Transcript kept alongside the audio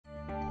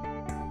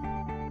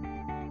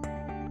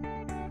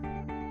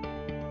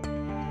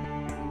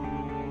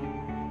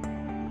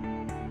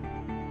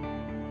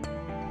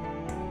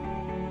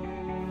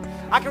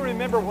I can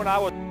remember when I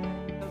was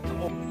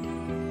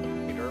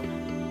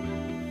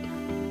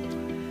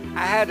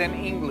I had an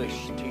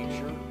English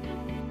teacher.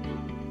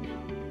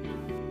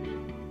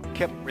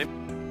 Kept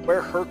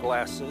wear her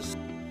glasses.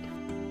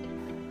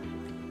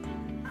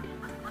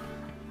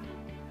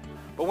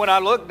 But when I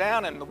look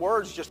down and the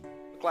words just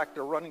look like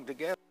they're running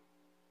together,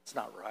 it's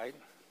not right.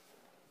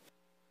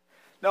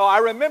 No, I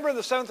remember in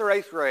the 7th or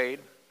 8th grade,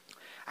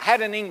 I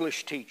had an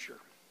English teacher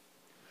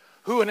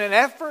who, in an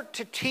effort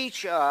to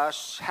teach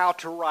us how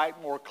to write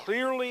more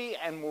clearly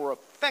and more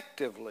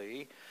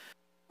effectively,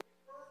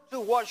 referred to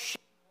what she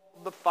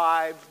called the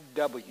 5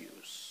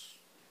 W's.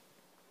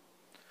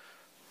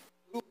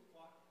 Who,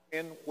 what,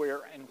 when,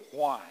 where, and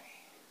why.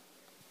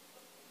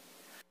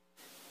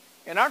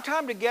 In our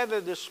time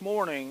together this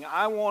morning,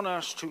 I want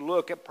us to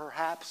look at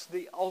perhaps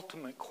the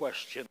ultimate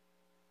question,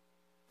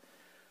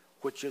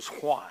 which is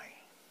why.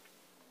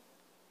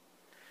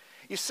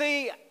 You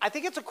see, I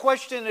think it's a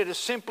question that is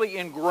simply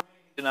ingrained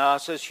in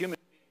us as human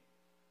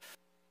beings.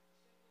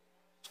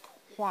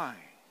 Why?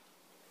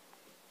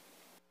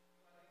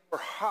 We're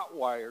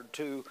hot-wired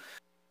to look for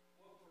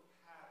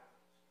patterns,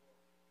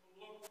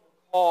 to look for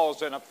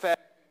cause and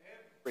effect in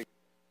everything.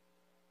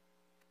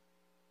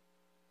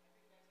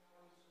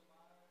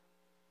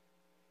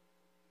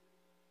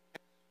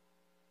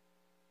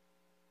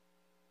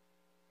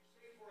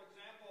 You see, for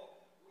example,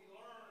 we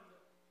learned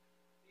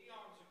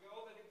eons ago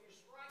that if you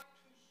strike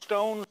two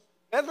stones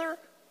together,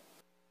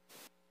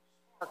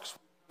 sparks will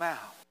come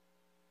out.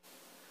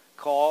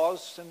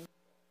 Cause and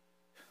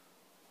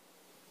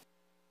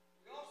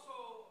we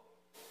also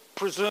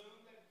presume that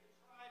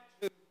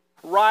if you try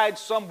to ride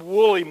some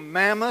woolly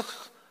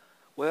mammoth,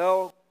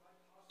 well,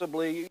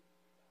 possibly,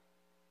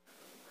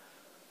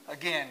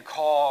 again,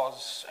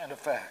 cause and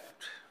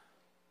effect.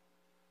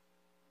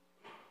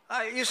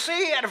 You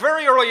see, at a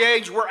very early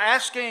age, we're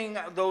asking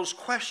those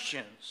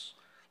questions,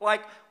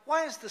 like,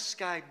 why is the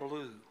sky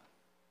blue?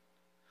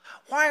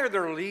 Why are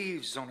there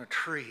leaves on a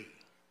tree?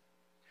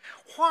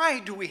 Why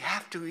do we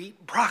have to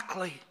eat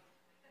broccoli?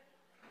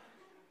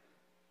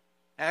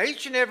 Now,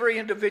 each and every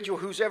individual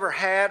who's ever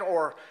had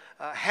or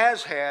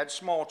has had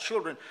small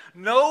children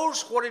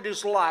knows what it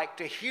is like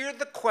to hear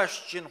the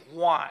question,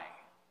 why?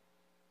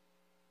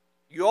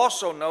 You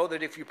also know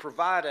that if you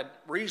provide a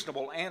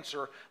reasonable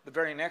answer, the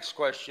very next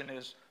question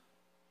is,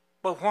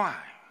 but why?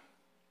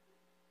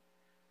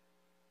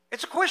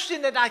 It's a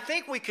question that I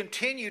think we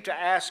continue to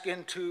ask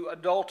into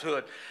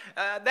adulthood.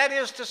 That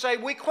is to say,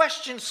 we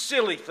question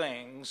silly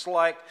things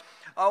like,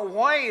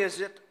 why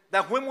is it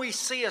that when we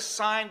see a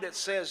sign that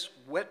says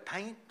wet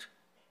paint,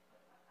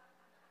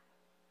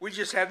 we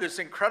just have this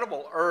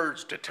incredible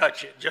urge to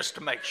touch it just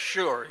to make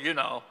sure, you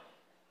know.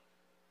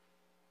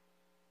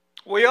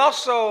 We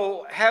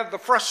also have the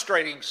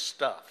frustrating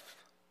stuff.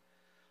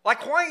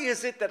 Like, why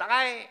is it that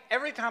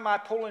every time I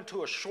pull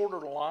into a shorter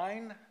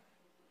line,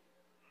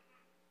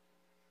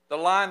 the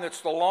line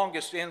that's the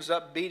longest ends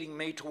up beating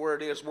me to where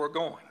it is we're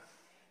going?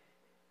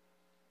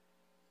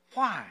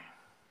 Why?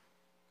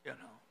 You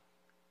know.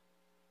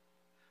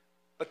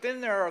 But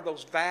then there are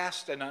those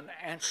vast and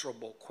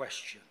unanswerable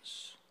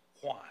questions.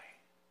 Why?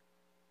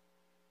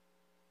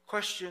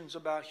 Questions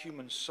about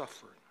human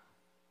suffering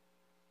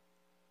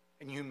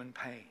and human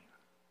pain.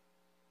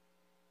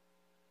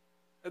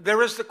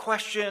 There is the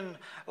question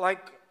like,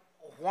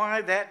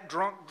 why that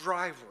drunk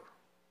driver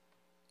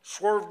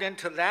swerved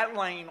into that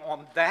lane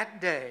on that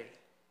day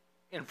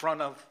in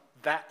front of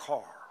that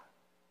car.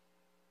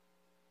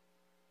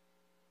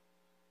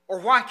 Or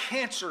why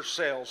cancer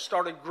cells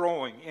started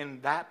growing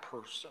in that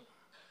person.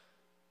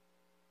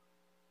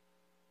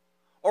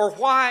 Or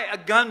why a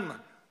gunman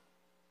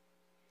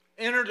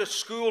entered a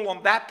school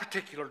on that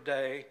particular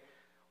day,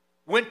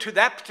 went to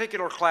that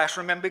particular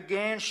classroom and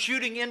began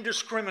shooting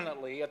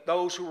indiscriminately at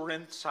those who were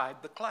inside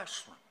the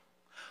classroom.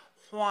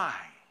 Why?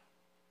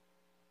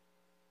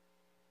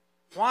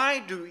 Why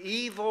do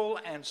evil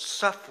and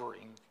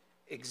suffering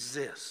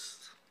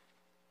exist?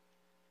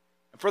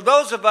 And for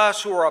those of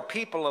us who are a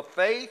people of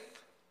faith,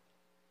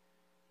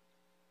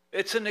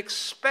 it's an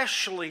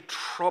especially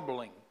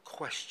troubling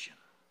question.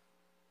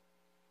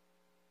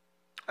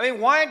 I mean,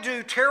 why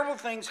do terrible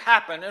things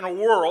happen in a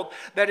world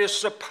that is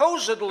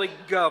supposedly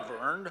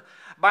governed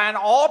by an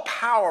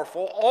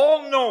all-powerful,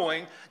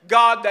 all-knowing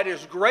God that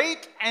is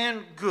great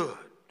and good?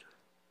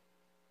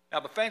 Now,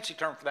 the fancy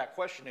term for that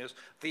question is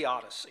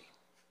theodicy,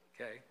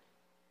 okay?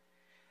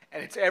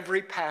 And it's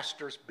every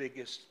pastor's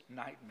biggest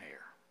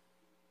nightmare.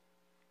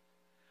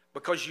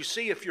 Because you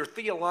see, if you're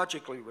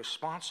theologically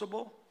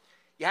responsible,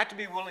 you have to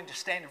be willing to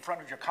stand in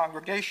front of your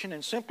congregation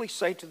and simply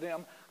say to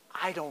them,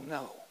 I don't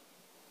know.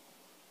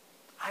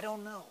 I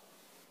don't know.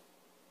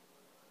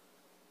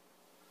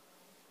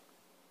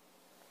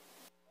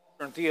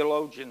 And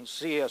theologian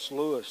C.S.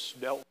 Lewis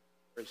dealt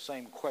with the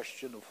same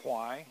question of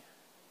why.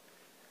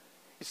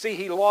 You see,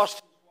 he lost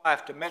his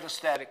wife to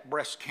metastatic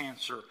breast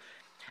cancer.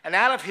 And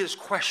out of his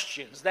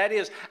questions, that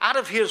is, out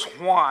of his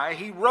why,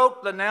 he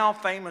wrote the now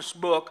famous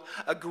book,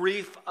 A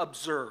Grief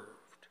Observed.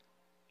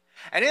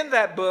 And in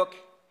that book,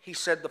 he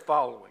said the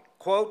following,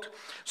 Quote,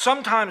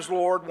 "Sometimes,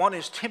 Lord, one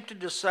is tempted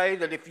to say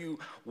that if you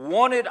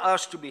wanted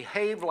us to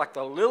behave like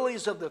the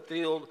lilies of the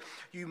field,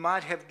 you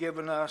might have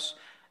given us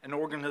an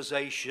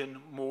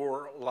organization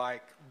more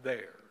like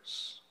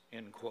theirs."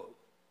 End quote.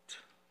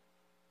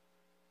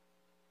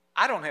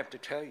 I don't have to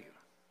tell you.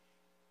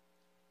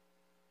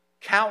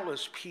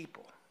 Countless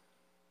people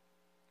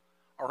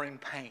are in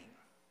pain.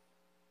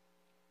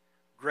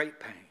 Great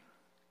pain.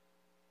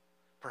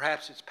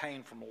 Perhaps it's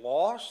pain from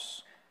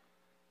loss,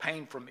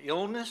 pain from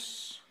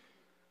illness,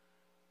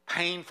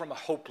 pain from a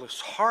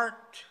hopeless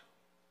heart.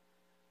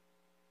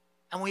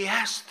 And we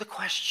ask the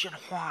question,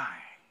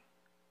 why?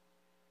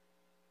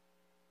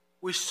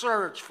 We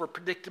search for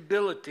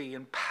predictability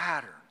and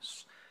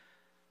patterns.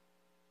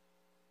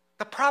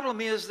 The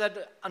problem is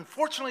that,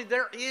 unfortunately,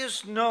 there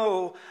is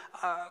no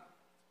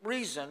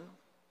reason,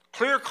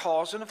 clear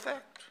cause and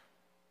effect.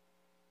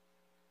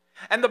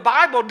 And the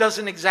Bible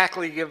doesn't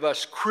exactly give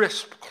us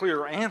crisp,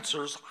 clear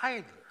answers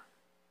either.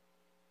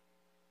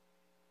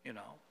 You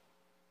know,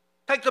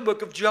 take the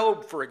book of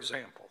Job, for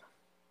example.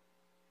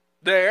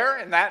 There,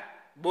 in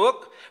that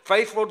book,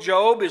 faithful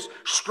Job is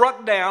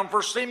struck down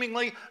for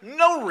seemingly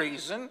no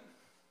reason.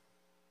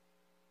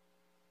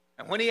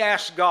 And when he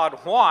asks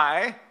God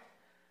why,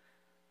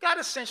 God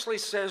essentially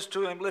says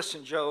to him,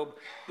 "Listen, Job,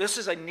 this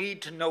is a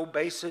need-to-know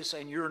basis,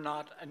 and you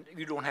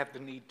don't have the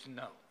need to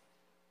know."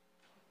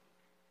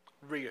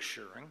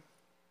 Reassuring.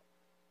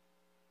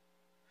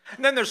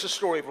 And then there's the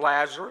story of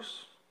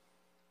Lazarus.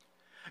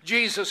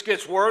 Jesus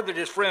gets word that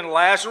his friend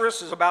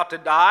Lazarus is about to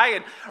die,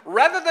 and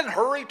rather than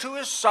hurry to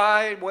his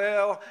side,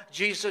 well,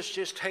 Jesus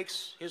just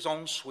takes his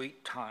own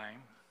sweet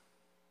time.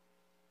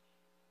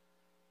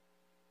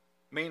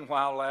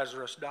 Meanwhile,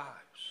 Lazarus dies.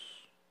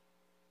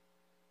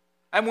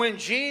 And when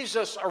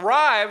Jesus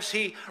arrives,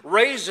 he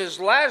raises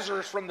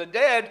Lazarus from the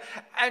dead,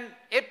 and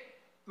it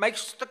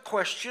makes the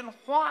question,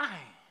 why?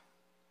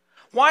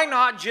 Why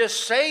not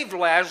just save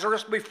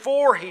Lazarus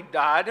before he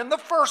died in the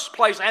first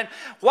place? And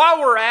while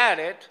we're at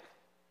it,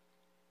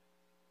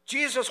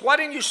 Jesus, why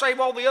didn't you save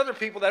all the other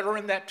people that are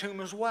in that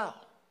tomb as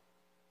well?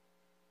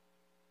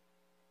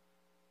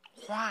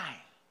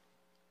 Why?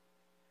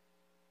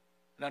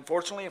 And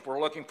unfortunately, if we're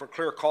looking for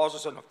clear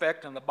causes and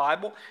effect in the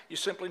Bible, you're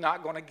simply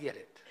not going to get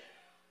it.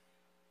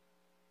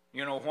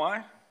 You know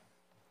why?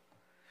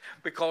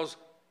 Because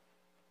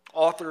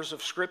authors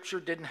of Scripture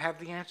didn't have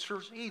the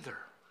answers either.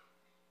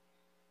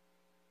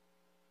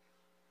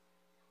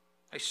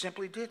 They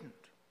simply didn't.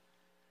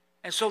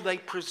 And so they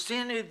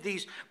presented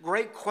these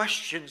great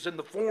questions in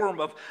the form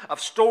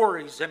of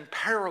stories and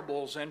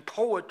parables and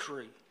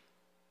poetry.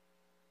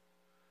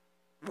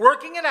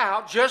 Working it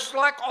out just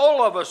like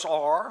all of us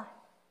are.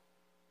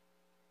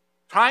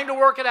 Trying to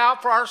work it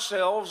out for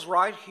ourselves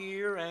right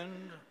here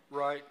and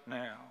right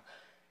now.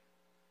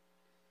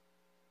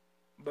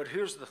 But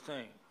here's the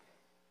thing.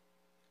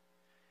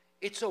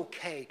 It's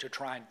okay to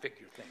try and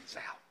figure things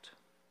out.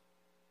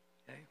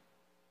 Okay?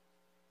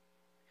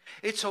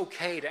 It's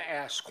okay to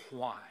ask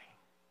why.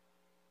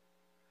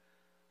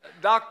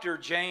 Dr.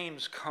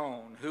 James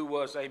Cone, who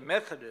was a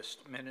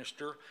Methodist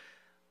minister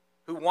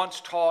who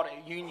once taught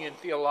at Union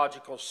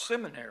Theological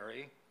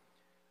Seminary,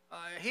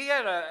 he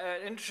had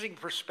an interesting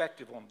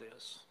perspective on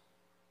this.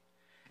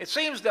 It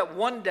seems that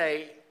one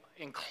day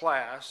in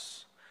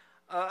class,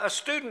 a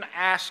student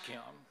asked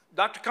him,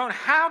 "Dr. Cone,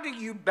 how do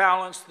you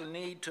balance the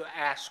need to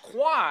ask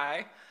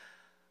why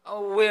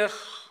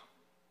with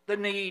the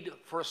need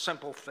for a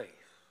simple faith?"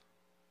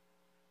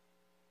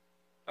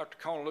 Dr.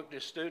 Cone looked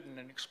at his student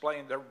and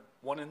explained they're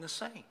one and the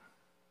same.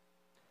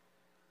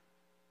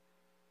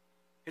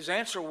 His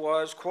answer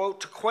was, quote,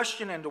 "To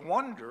question and to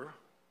wonder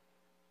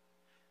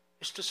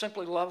is to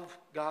simply love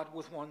God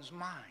with one's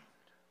mind."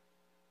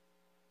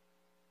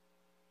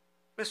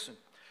 Listen,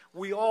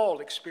 we all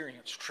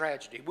experience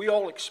tragedy. We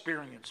all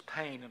experience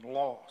pain and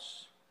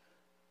loss.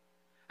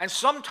 And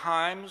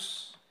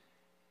sometimes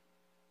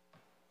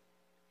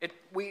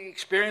we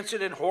experience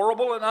it in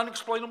horrible and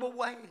unexplainable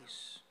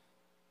ways.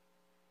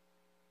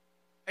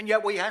 And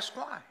yet we ask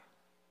why.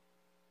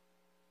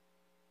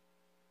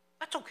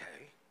 That's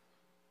okay.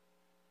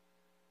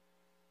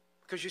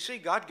 Because you see,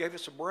 God gave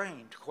us a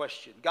brain to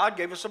question. God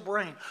gave us a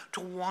brain to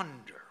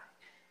wonder.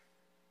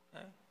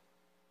 Okay?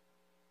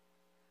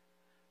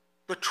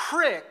 The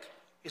trick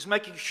is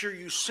making sure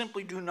you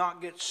simply do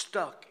not get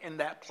stuck in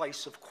that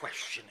place of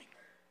questioning.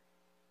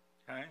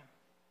 Okay?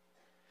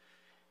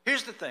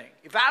 Here's the thing.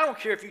 I don't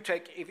care if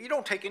you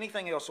don't take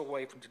anything else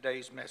away from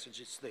today's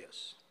message, it's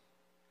this.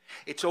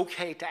 It's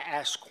okay to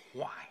ask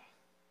why.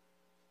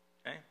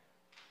 Okay?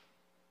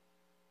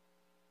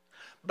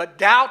 But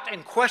doubt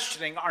and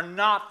questioning are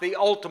not the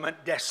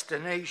ultimate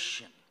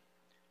destination.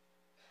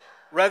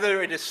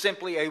 Rather, it is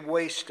simply a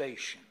way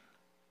station.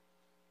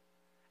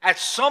 At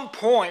some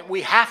point,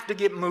 we have to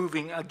get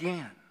moving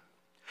again.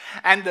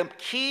 And the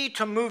key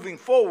to moving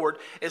forward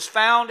is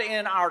found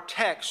in our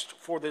text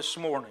for this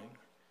morning,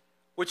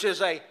 which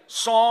is a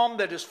psalm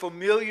that is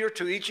familiar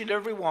to each and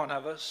every one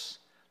of us,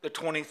 the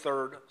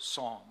 23rd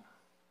Psalm.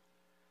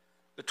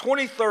 The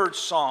 23rd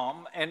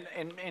Psalm,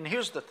 and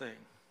here's the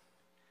thing.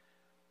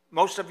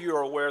 most of you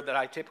are aware that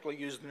I typically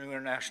use the New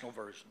International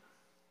Version.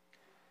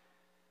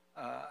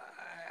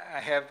 I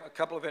have a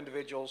couple of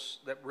individuals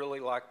that really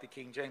like the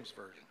King James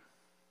Version.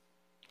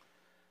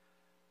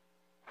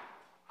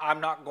 I'm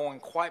not going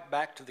quite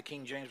back to the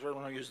King James Version.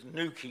 I'm going to use the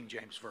New King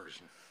James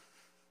Version.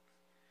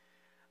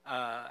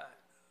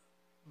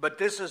 But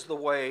this is the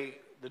way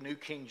the New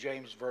King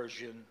James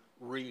Version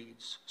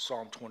reads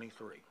Psalm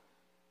 23.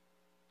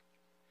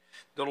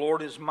 The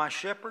Lord is my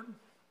shepherd,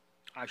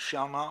 I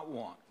shall not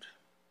want.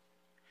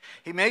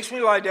 He makes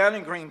me lie down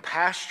in green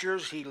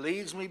pastures. He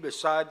leads me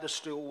beside the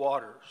still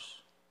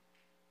waters.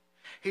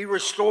 He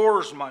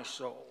restores my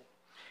soul.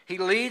 He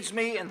leads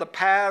me in the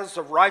paths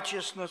of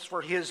righteousness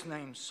for his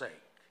name's sake.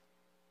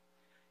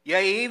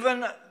 Yea,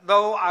 even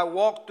though I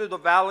walk through the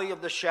valley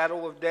of the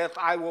shadow of death,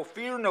 I will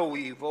fear no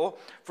evil,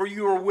 for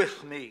you are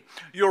with me.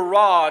 Your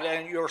rod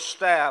and your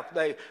staff,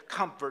 they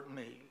comfort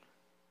me.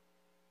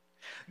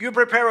 You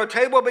prepare a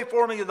table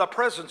before me in the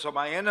presence of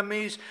my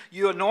enemies.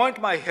 You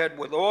anoint my head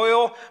with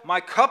oil.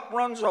 My cup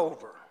runs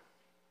over.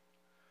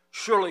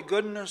 Surely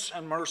goodness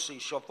and mercy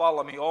shall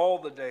follow me all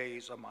the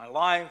days of my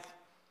life,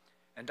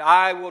 and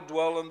I will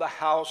dwell in the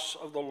house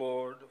of the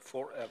Lord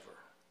forever.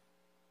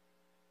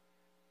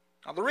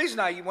 Now, the reason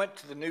I went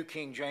to the New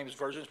King James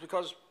Version is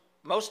because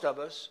most of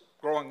us,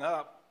 growing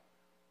up,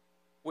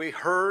 we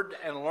heard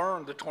and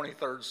learned the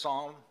 23rd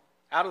Psalm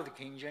out of the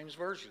King James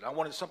Version. I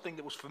wanted something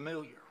that was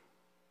familiar.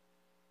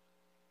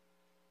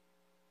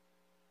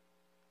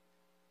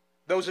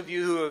 Those of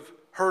you who have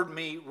heard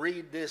me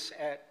read this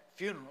at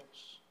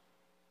funerals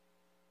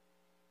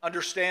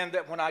understand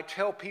that when I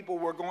tell people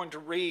we're going to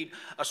read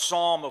a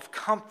psalm of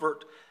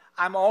comfort,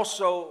 I'm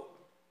also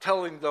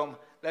telling them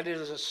that it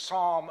is a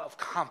psalm of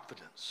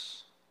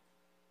confidence.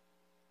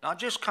 Not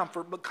just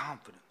comfort, but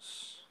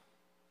confidence.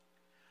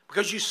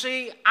 Because you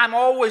see, I'm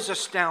always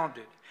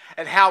astounded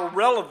at how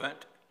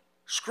relevant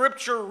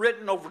Scripture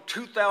written over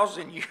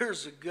 2,000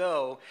 years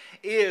ago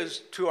is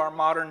to our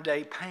modern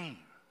day pain.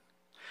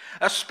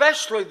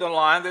 Especially the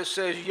line that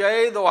says,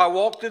 yea, though I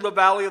walk through the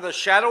valley of the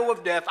shadow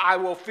of death, I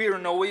will fear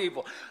no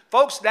evil.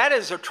 Folks, that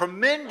is a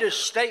tremendous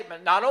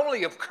statement, not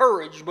only of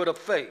courage, but of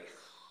faith.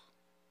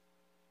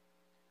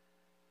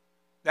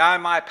 Now,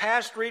 in my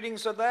past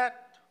readings of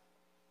that,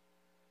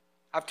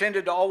 I've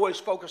tended to always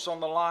focus on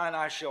the line,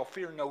 I shall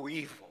fear no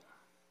evil.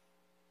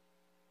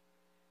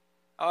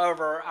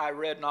 However, I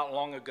read not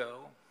long ago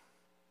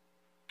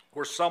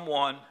where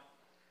someone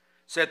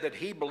said that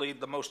he believed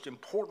the most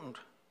important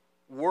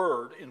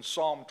word in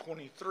Psalm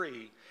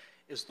 23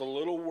 is the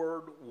little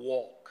word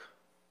walk.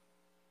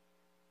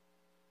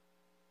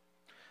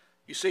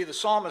 You see, the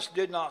psalmist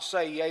did not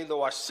say, yea,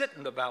 though I sit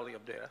in the valley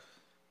of death.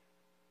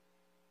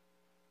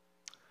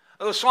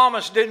 The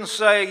psalmist didn't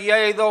say,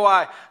 yea, though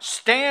I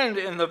stand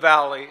in the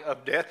valley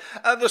of death.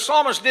 The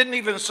psalmist didn't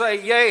even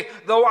say, yea,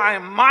 though I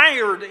am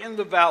mired in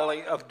the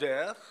valley of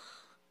death.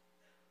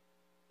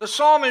 The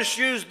psalmist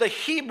used the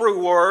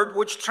Hebrew word,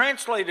 which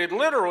translated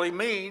literally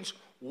means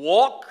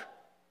walk,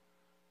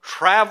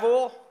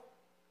 travel,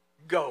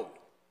 go.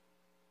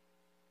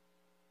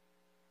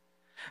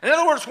 In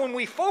other words, when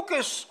we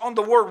focus on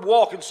the word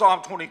walk in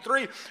Psalm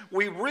 23,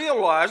 we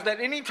realize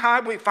that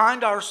anytime we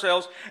find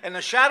ourselves in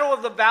the shadow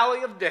of the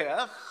valley of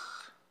death,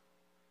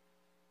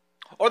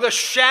 or the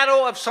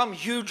shadow of some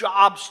huge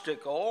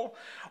obstacle,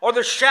 or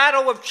the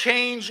shadow of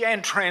change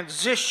and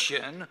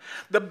transition,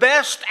 the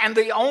best and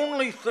the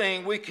only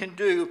thing we can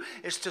do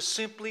is to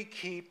simply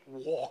keep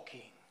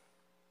walking.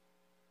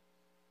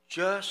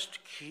 Just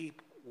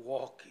keep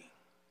walking.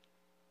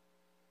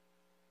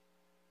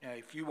 Now,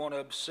 if you want to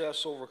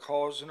obsess over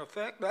cause and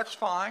effect, that's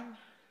fine.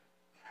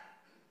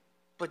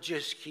 But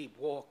just keep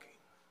walking.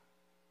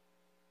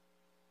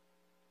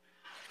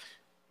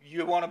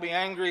 You want to be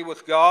angry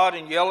with God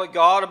and yell at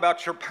God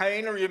about your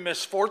pain or your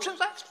misfortunes,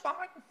 that's fine.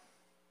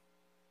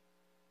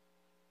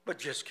 But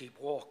just keep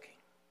walking.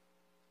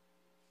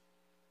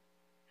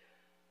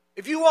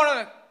 If you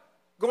want to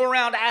go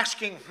around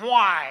asking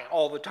why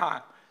all the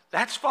time,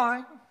 that's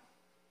fine.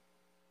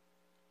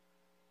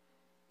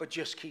 But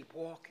just keep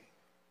walking.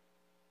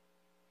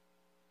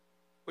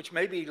 Which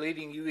may be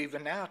leading you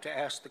even now to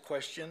ask the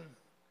question,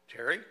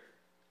 Terry,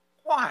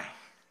 why?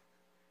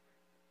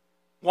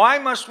 Why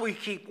must we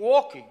keep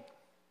walking?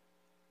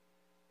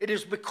 It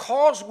is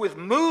because with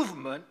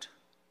movement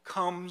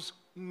comes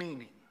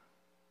meaning.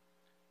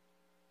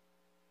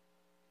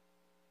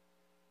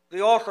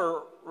 The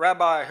author,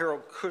 Rabbi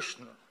Harold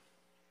Kushner,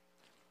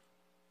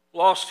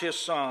 lost his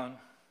son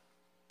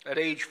at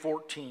age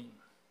 14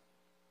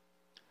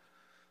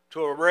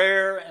 to a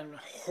rare and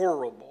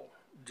horrible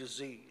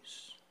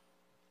disease.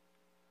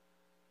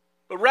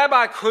 But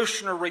Rabbi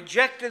Kushner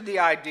rejected the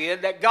idea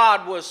that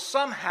God was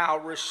somehow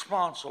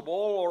responsible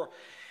or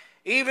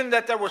even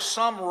that there was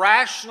some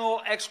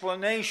rational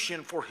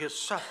explanation for his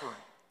suffering.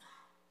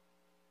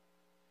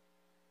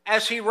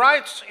 As he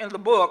writes in the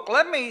book,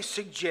 let me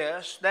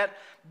suggest that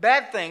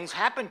bad things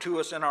happen to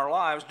us in our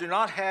lives do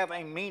not have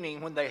a meaning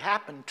when they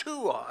happen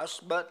to us,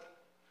 but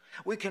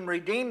we can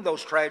redeem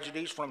those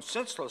tragedies from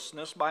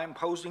senselessness by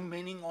imposing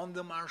meaning on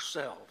them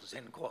ourselves,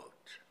 end quote.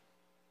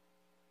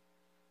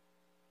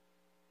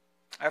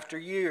 after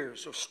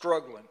years of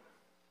struggling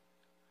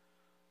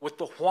with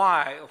the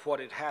why of what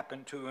had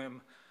happened to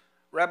him,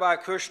 Rabbi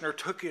Kushner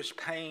took his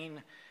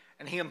pain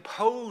and he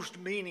imposed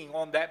meaning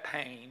on that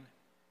pain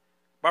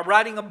by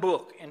writing a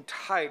book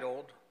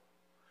entitled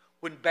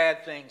When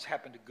Bad Things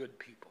Happen to Good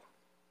People.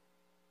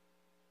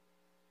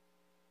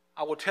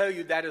 I will tell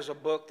you that is a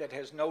book that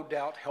has no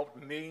doubt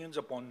helped millions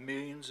upon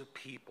millions of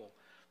people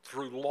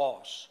through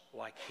loss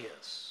like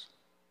his.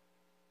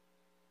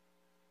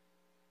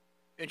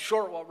 In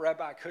short, what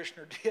Rabbi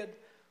Kushner did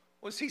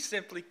was he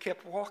simply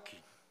kept walking.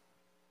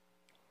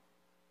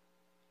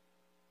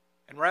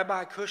 And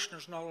Rabbi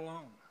Kushner's not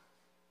alone.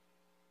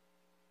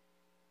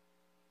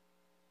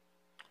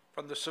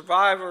 From the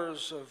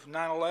survivors of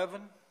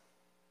 9/11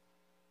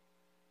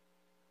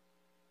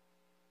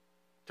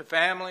 to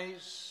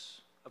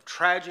families of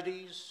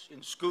tragedies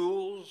in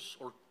schools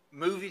or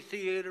movie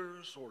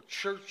theaters or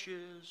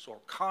churches or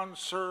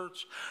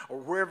concerts or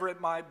wherever it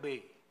might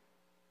be.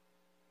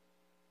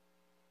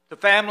 The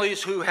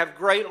families who have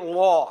great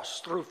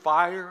loss through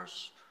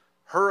fires,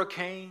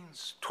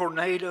 hurricanes,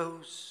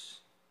 tornadoes.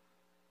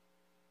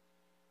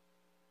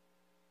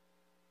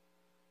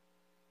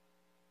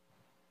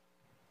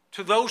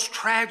 To those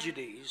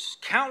tragedies,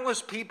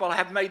 countless people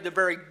have made the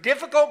very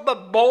difficult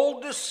but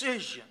bold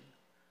decision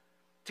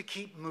to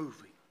keep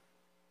moving.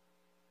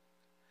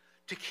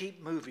 To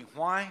keep moving.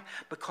 Why?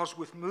 Because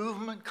with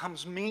movement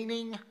comes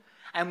meaning,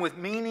 and with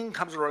meaning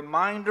comes a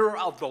reminder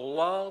of the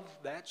love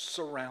that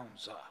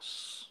surrounds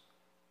us.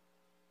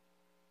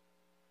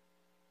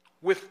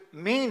 With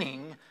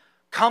meaning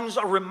comes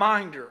a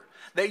reminder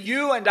that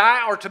you and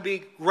I are to be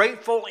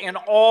grateful in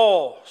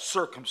all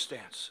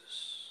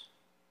circumstances.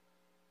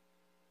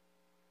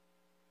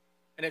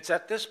 And it's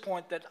at this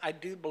point that I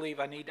do believe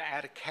I need to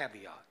add a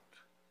caveat.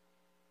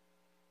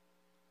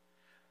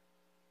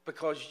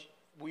 Because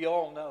we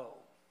all know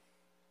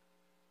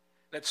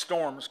that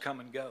storms come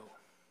and go.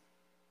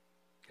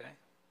 Okay?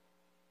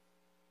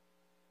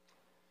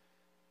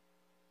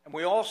 And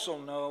we also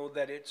know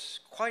that it's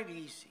quite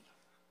easy,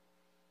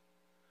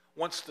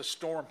 once the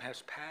storm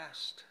has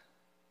passed,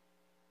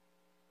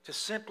 to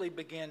simply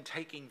begin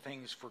taking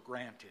things for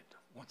granted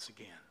once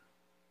again.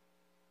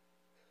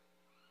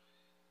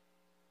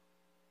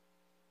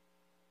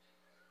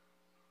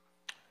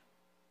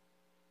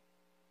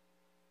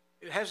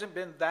 It hasn't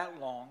been that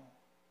long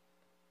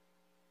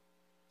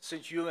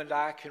since you and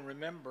I can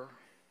remember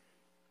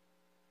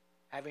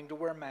having to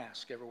wear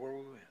masks everywhere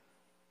we went,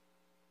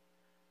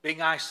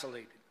 being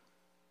isolated.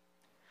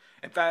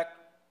 In fact,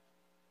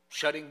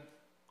 shutting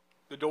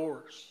the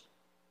doors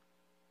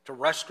to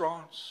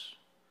restaurants,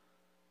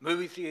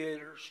 movie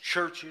theaters,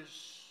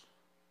 churches.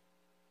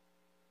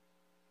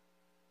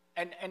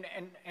 And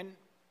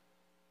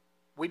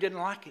we didn't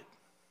like it.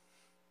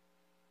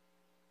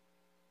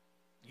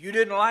 You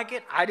didn't like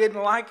it. I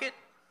didn't like it.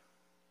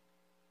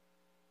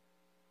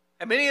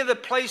 And many of the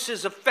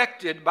places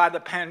affected by the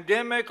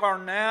pandemic are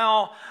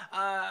now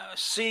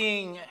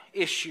seeing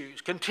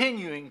issues,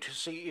 continuing to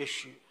see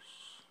issues.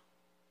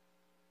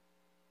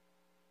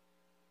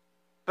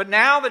 But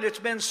now that it's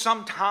been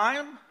some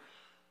time,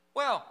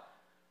 well,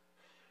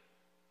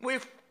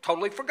 we've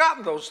totally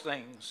forgotten those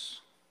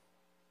things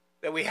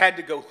that we had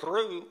to go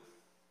through.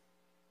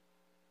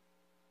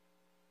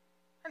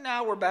 And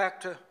now we're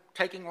back to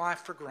taking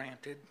life for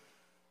granted.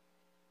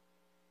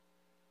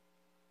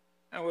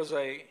 There was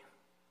a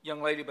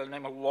young lady by the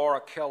name of Laura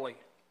Kelly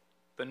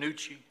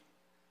Benucci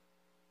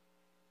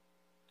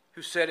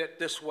who said it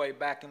this way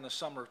back in the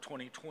summer of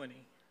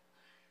 2020.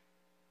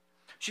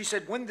 She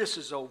said, "When this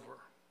is over,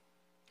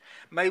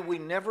 may we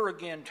never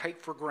again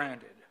take for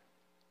granted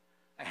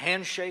a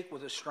handshake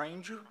with a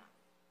stranger,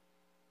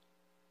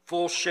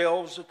 full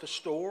shelves at the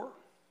store,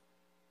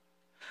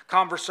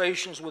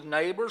 conversations with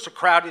neighbors, a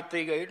crowded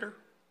theater,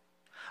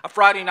 a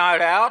Friday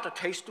night out, a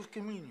taste of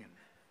communion,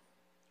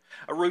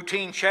 a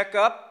routine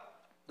checkup,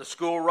 the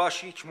school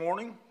rush each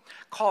morning,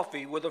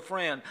 coffee with a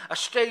friend, a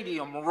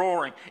stadium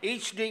roaring,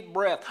 each deep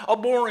breath, a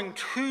boring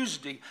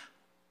Tuesday,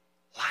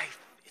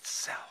 life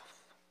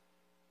itself."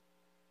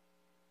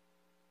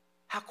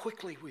 How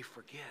quickly we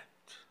forget.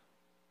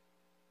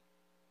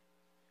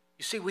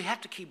 You see, we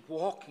have to keep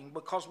walking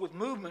because with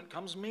movement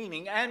comes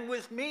meaning, and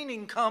with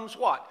meaning comes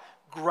what?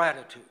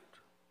 Gratitude.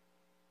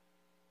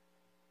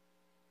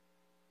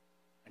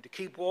 And to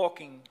keep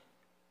walking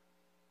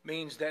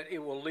means that it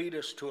will lead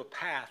us to a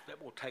path that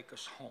will take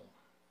us home.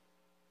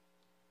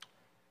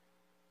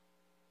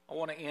 I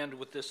want to end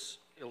with this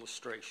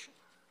illustration.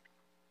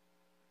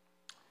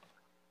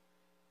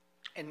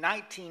 In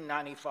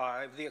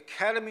 1995, the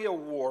Academy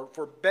Award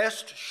for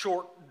Best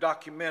Short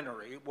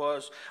Documentary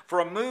was for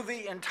a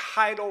movie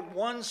entitled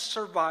One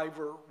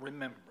Survivor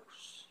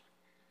Remembers.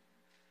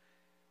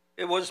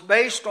 It was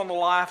based on the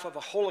life of a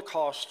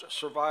Holocaust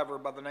survivor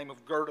by the name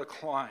of Gerda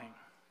Klein.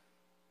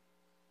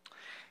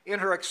 In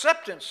her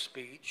acceptance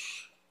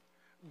speech,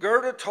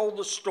 Gerda told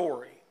the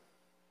story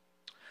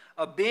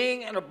of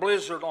being in a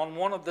blizzard on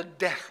one of the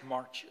death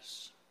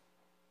marches,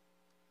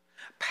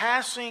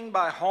 passing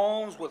by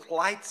homes with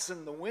lights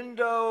in the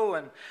window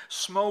and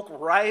smoke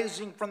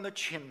rising from the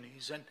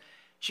chimneys. And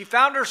she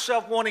found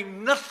herself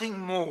wanting nothing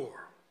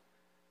more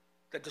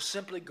than to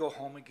simply go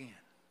home again.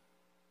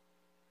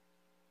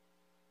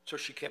 So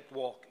she kept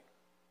walking.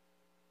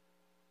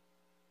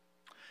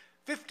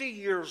 50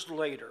 years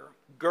later,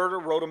 Gerda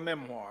wrote a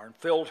memoir and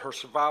filled her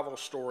survival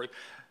story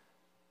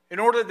in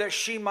order that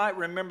she might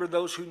remember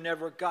those who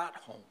never got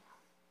home.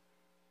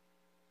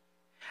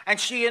 And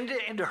she ended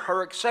into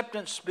her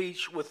acceptance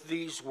speech with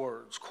these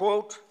words,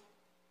 quote,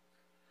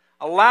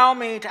 "Allow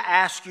me to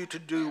ask you to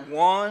do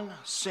one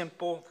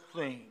simple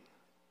thing.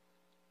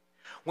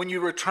 When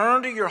you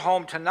return to your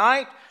home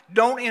tonight,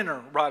 don't enter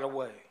right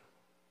away.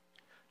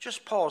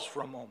 Just pause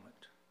for a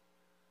moment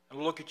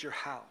and look at your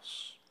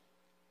house.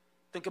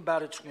 Think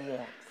about its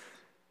warmth,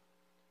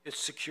 its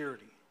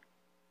security.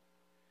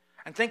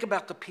 And think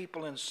about the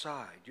people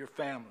inside, your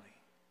family.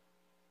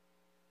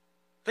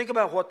 Think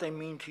about what they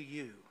mean to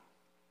you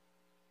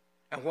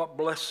and what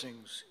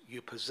blessings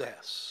you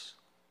possess."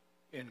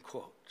 End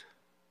quote.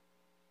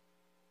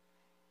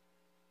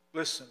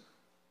 Listen,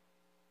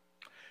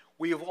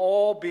 we have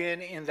all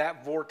been in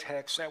that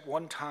vortex at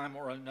one time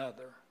or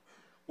another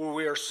where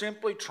we are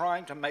simply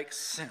trying to make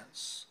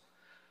sense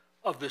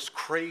of this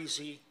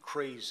crazy,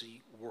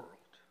 crazy world.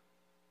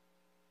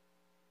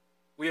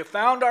 We have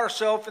found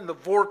ourselves in the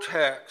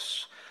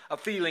vortex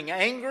of feeling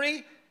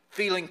angry,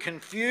 feeling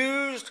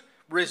confused,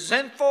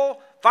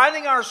 resentful,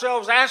 finding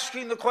ourselves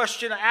asking the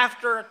question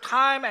after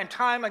time and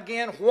time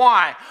again,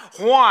 why?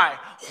 Why?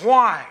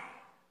 Why?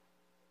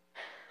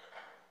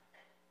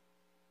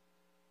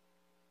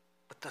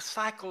 But the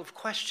cycle of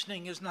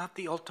questioning is not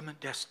the ultimate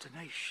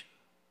destination.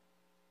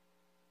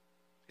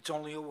 It's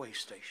only a way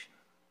station.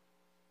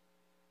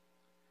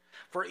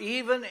 For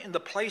even in the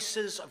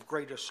places of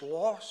greatest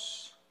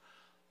loss,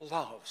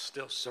 love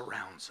still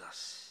surrounds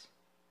us.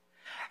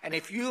 And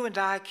if you and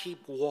I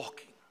keep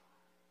walking,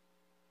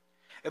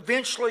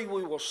 eventually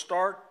we will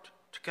start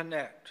to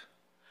connect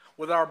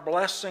with our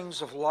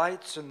blessings of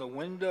lights in the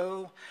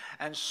window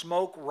and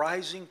smoke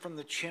rising from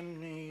the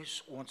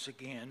chimneys once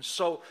again.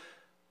 So,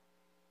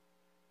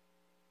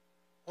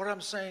 what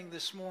I'm saying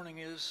this morning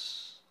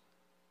is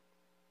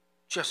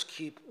just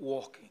keep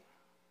walking.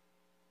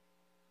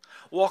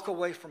 Walk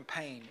away from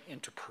pain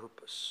into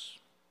purpose.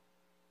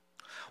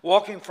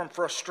 Walking from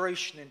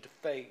frustration into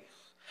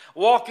faith.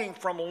 Walking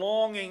from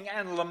longing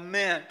and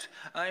lament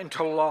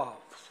into love.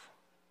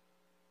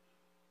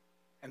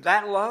 And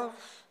that love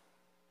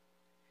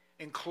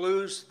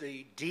includes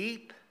the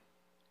deep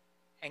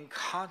and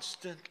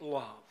constant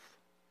love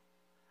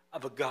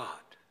of a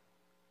God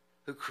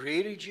who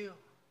created you,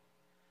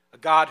 a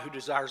God who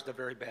desires the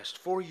very best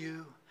for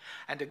you,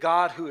 and a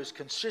God who is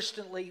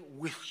consistently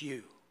with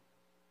you,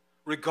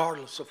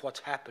 regardless of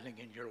what's happening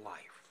in your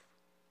life.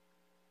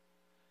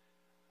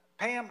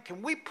 Pam,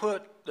 can we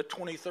put the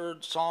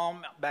 23rd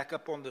Psalm back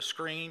up on the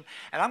screen?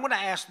 And I'm going to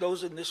ask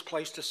those in this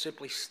place to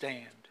simply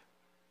stand.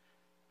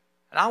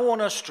 And I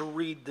want us to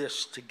read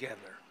this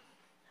together.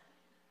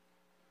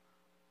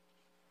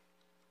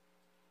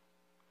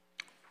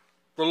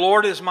 The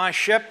Lord is my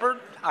shepherd,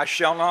 I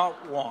shall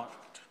not want.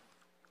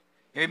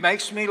 He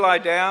makes me lie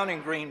down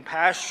in green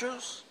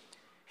pastures.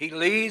 He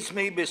leads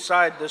me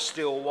beside the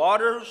still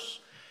waters.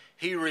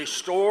 He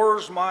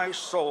restores my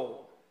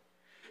soul.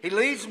 He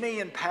leads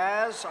me in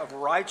paths of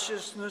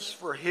righteousness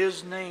for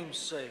his name's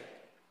sake.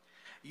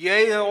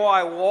 Yea, though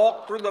I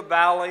walk through the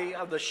valley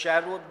of the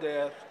shadow of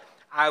death,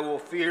 I will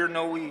fear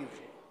no evil,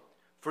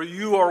 for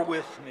you are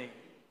with me.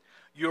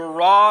 Your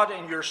rod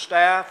and your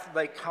staff,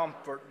 they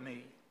comfort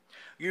me.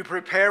 You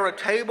prepare a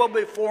table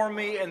before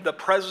me in the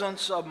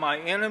presence of my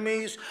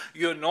enemies.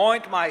 You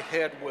anoint my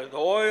head with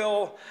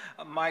oil.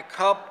 My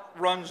cup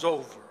runs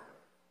over.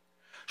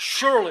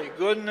 Surely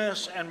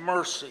goodness and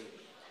mercy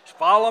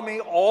follow me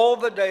all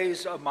the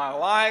days of my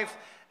life,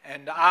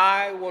 and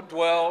I will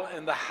dwell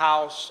in the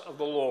house of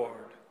the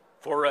Lord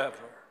forever.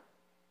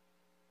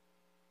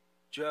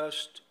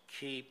 Just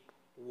keep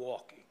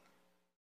walking.